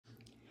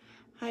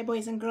Hi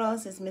boys and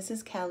girls, it's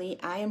Mrs. Kelly.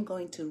 I am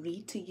going to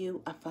read to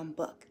you a fun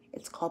book.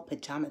 It's called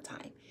Pajama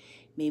Time.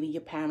 Maybe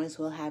your parents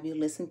will have you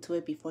listen to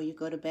it before you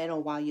go to bed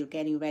or while you're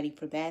getting ready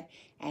for bed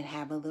and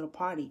have a little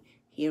party.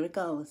 Here it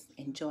goes.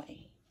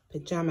 Enjoy.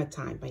 Pajama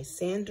Time by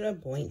Sandra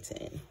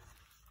Boynton.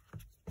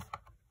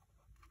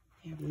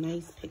 I have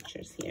nice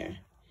pictures here.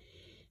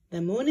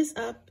 The moon is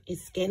up.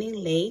 It's getting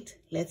late.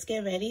 Let's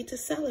get ready to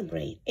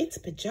celebrate. It's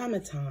pajama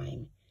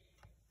time.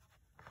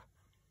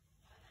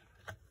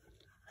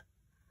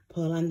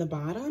 Pull on the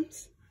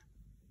bottoms,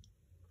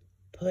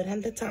 put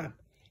on the top.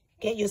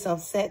 Get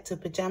yourself set to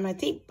pajama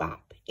deep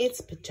bop. It's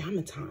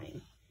pajama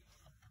time.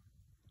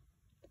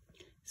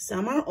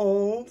 Some are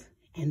old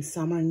and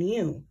some are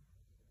new.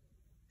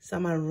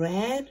 Some are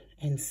red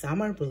and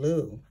some are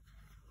blue.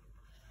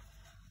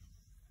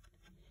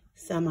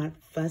 Some are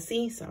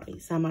fussy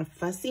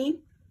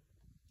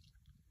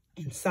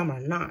and some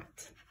are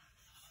not.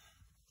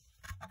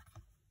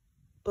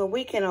 But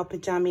we can all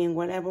pajama in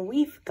whatever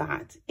we've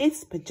got.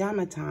 It's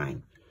pajama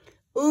time.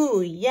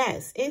 Ooh,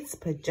 yes, it's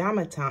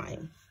pajama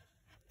time.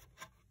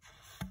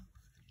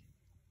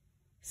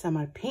 Some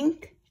are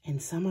pink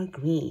and some are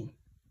green.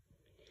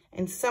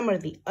 And some are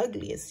the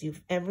ugliest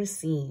you've ever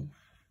seen.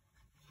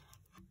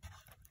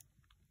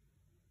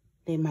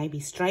 They might be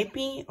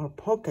stripy or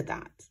polka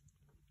dots.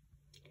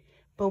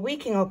 But we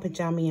can all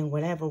pajama in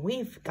whatever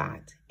we've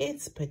got.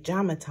 It's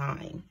pajama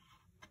time.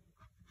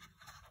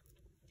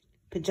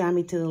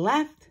 Pajama to the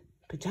left,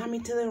 pajama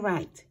to the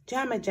right.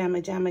 Jamma, jamma,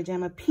 jamma,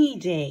 jamma,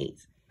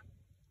 PJs.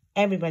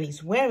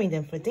 Everybody's wearing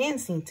them for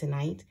dancing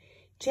tonight.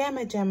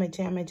 Jamma, jamma,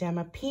 jamma,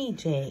 jamma,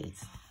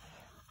 PJs.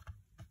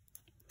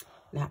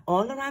 Now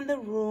all around the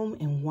room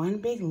in one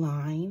big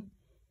line,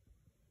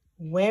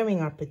 wearing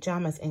our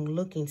pajamas and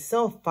looking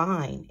so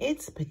fine.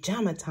 It's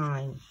pajama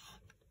time.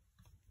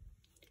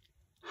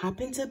 Hop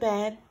into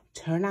bed,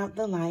 turn out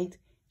the light.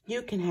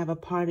 You can have a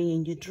party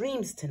in your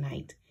dreams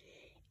tonight.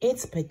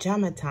 It's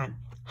pajama time.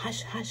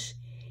 Hush, hush.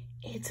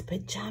 It's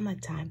pajama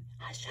time.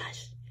 Hush,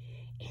 hush.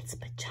 It's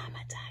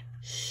pajama time.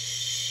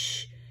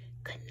 Shh.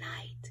 Good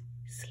night.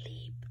 Sleep.